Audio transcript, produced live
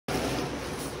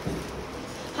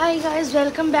Hi guys,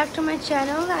 welcome back to my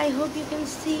channel. I hope you can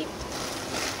see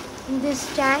this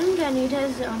tank, and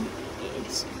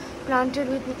it's planted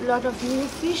with a lot of new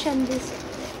fish, and this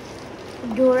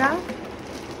Dora,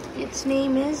 its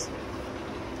name is.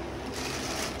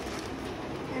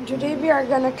 And today we are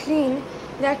gonna clean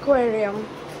the aquarium.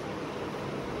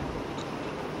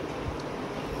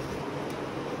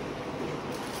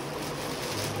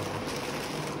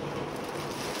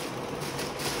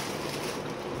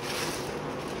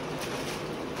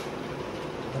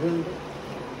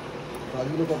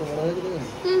 গাছগুলো কত বড় হয়েছে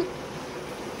দেখেন।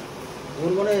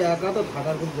 ওর মনে একা তো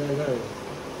থাকার খুব জায়গা।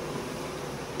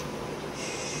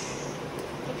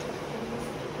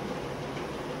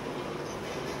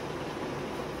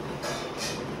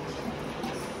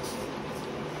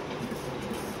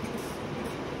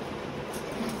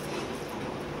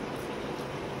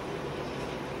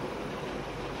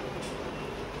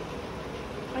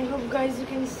 I hope guys you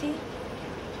can see.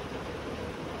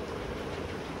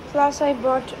 Plus I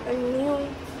bought a new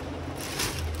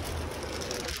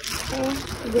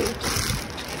wait.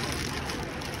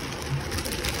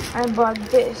 I bought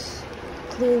this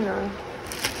cleaner.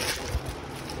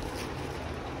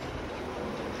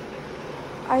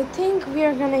 I think we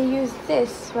are gonna use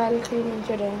this while cleaning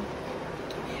today.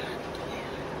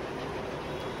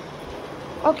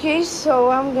 Okay, so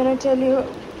I'm gonna tell you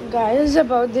guys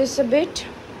about this a bit.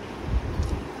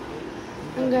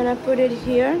 I'm gonna put it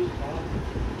here.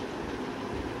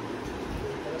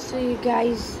 So you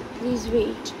guys, please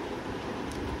wait.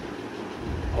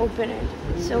 Open it.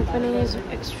 This opening is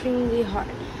extremely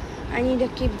hard. I need to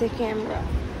keep the camera.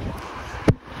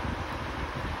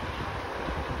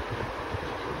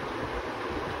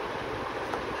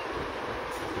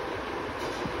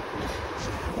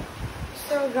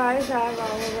 So guys, I have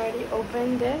already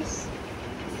opened this.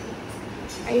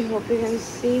 I hope you can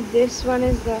see. This one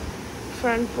is the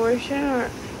front portion, or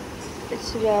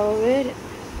it's velvet.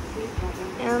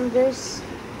 And this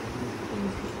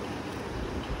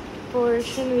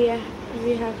portion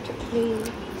we have to clean.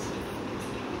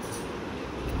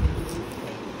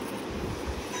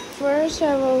 First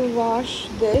I will wash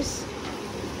this.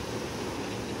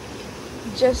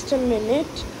 Just a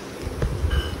minute.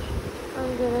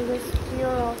 I'm gonna just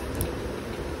clear off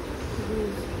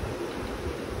these.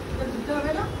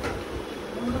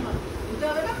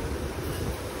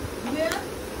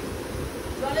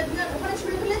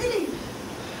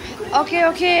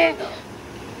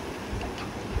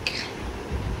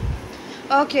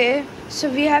 Okay, so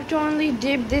we have to only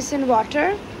dip this in water,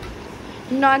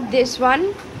 not this one.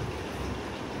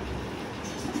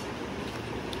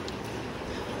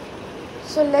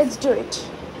 So let's do it.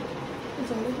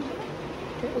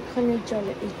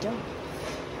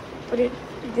 Put it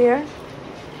there.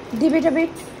 Dip it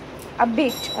a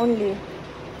bit only.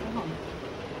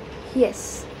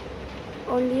 Yes,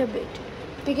 only a bit.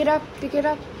 Pick it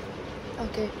up.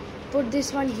 Okay, put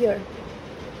this one here.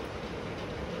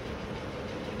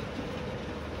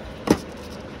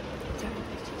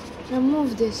 Now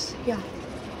move this. Yeah,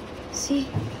 see,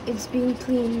 it's being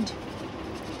cleaned.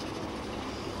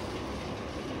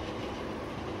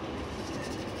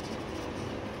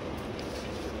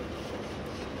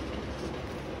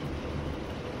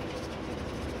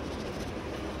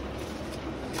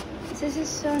 This is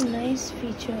so nice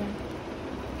feature.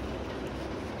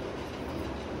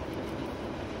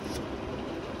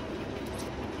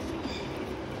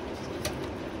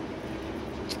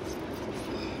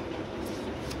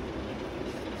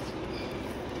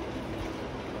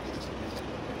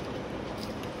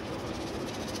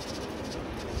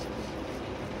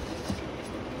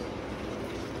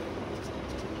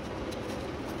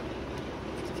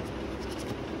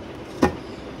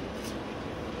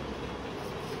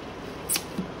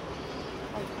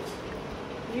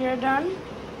 We are done,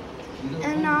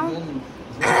 and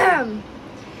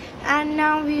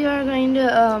now we are going to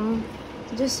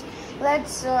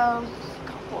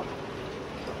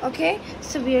okay,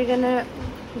 so we are gonna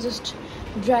just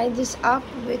dry this up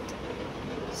with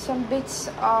some bits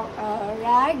of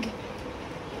rag.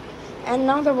 And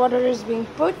now the water is being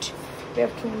put. We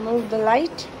have to remove the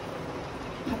light.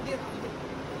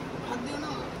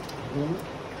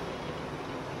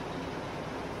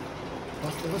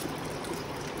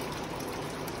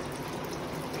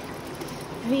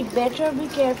 We better be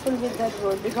careful with that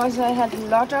wood, because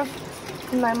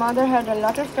my mother had a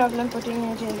lot of problem putting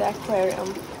it in the aquarium.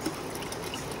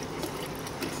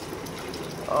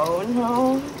 Oh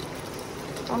no,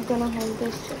 I'm gonna hold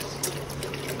this first.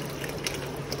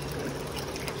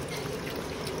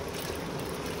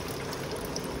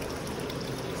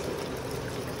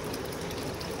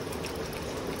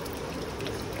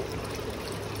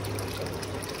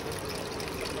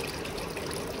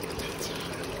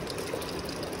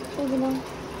 you know.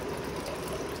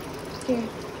 Okay.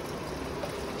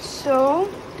 So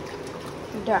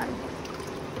done.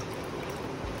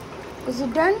 Is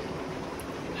it done?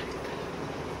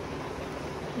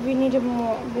 We need a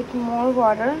bit more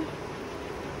water.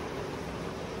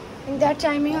 In that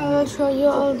timing, I will show you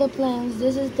all the plants.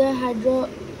 This is the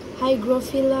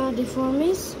Hygrophila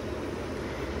deformis,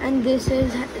 and this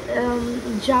is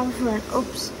Java.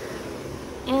 Oops.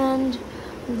 And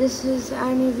this is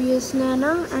Anivius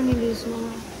nana, Anivius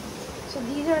nana. So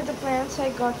these are the plants I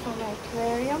got from my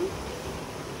aquarium,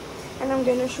 and I'm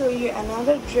gonna show you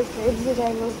another driftwood that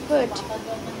I will put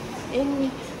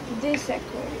in this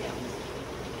aquarium.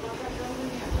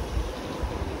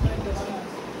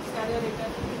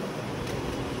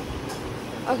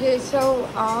 Okay, so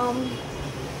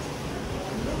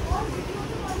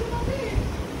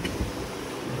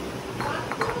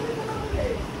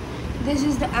this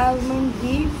is the almond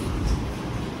beef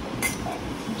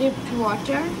dipped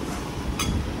water.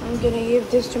 I'm gonna give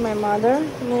this to my mother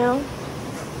now.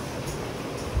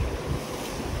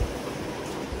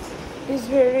 It's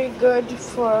very good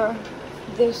for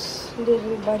this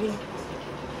little buddy.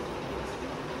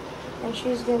 And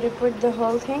she's going to put the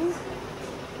whole thing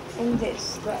in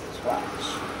this. Let's watch.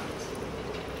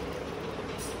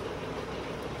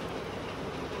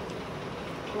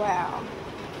 Wow,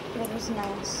 that was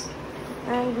nice.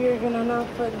 And we're gonna now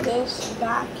put this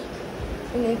back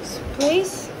in its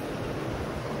place.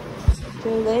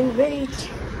 Till then, wait.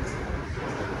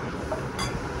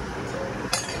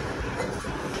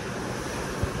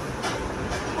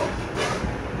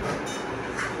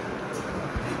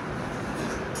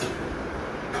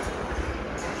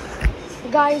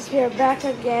 Guys, we are back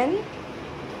again,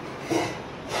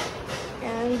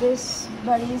 and this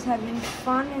buddy is having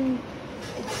fun in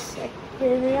its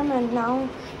aquarium, and now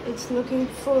it's looking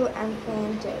full and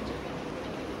planted.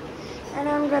 And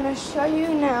I'm gonna show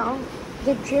you now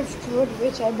the driftwood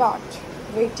which I bought.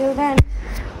 Wait till then.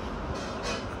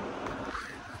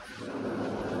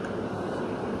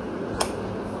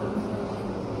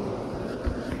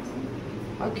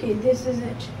 Okay, this is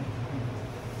it.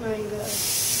 My God.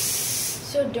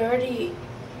 So dirty.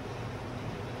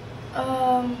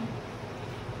 Yuck.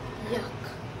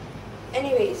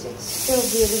 Anyways, it's still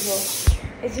beautiful,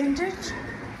 isn't it?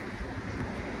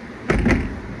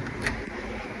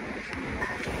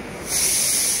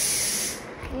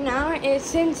 Now,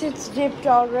 since it's dipped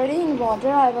already in water,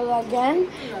 I will again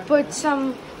put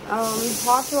some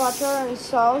hot water and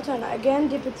salt and again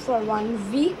dip it for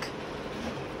 1 week.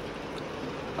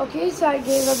 Okay, so I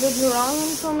gave a bit wrong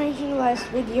information last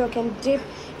video. You can dip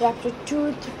after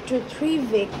 2 to 3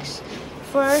 weeks.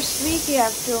 First week you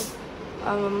have to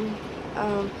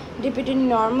dip it in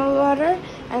normal water,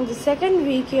 and the second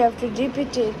week you have to dip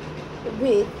it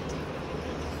with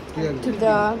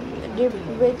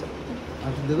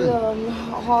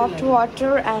hot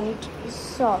water and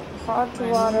salt. Hot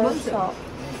water, salt,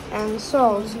 and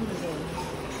salt.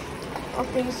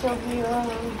 Okay, so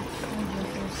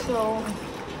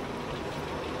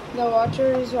the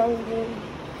water is already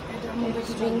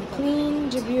been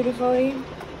cleaned beautifully,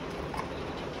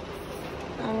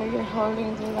 and you're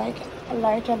holding the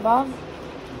light above.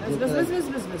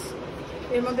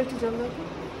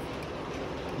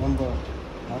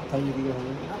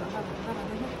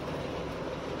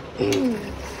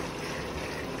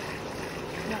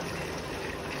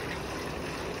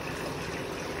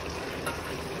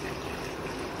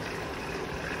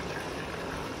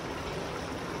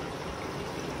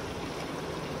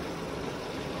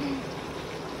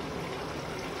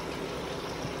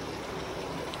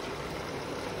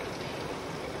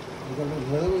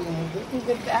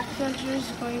 The back filter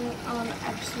is going on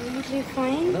absolutely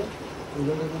fine.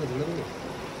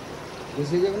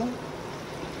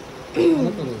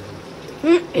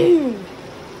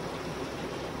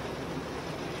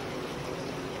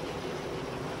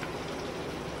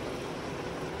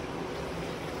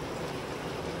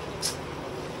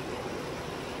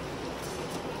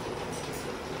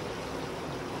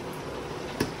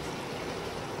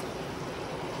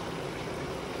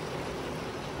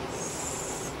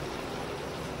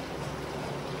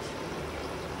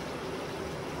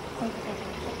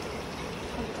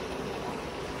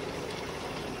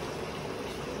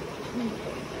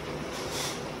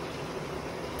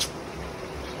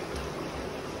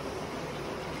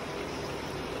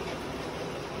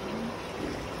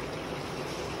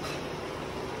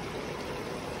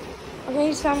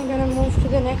 Okay, so I'm gonna move to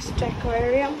the next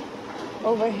aquarium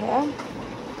over here.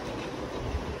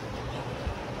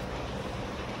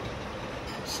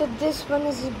 So this one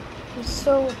is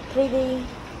so pretty,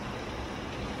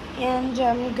 and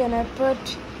I'm gonna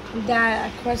put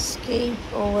that aquascape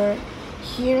over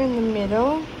here in the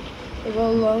middle. It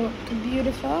will look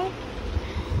beautiful.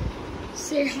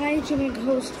 Say hi to my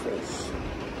ghost fish.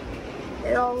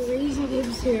 It always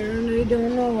lives here and I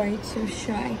don't know why it's so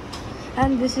shy.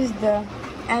 And this is the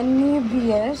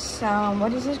Anubias.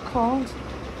 What is it called?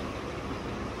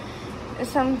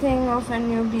 Something of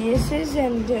Anubiases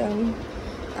and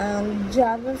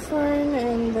Java fern,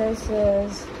 and this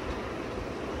is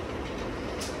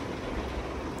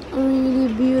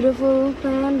really beautiful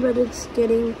plant, but it's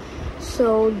getting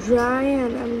so dry,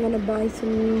 and I'm gonna buy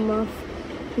some of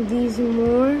these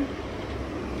more.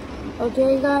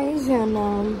 Okay guys, and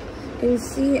you can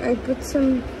see I put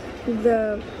some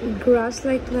the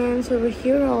grass-like plants over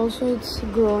here also. It's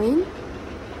growing.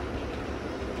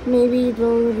 Maybe it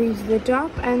will reach the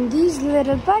top, and these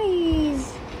little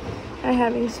buddies are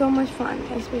having so much fun,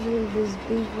 especially these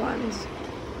big ones.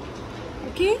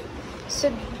 Okay,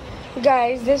 so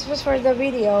guys, this was for the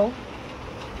video,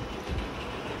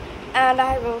 and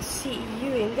I will see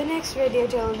you in the next video.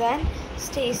 Till then,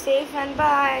 stay safe and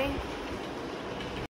bye.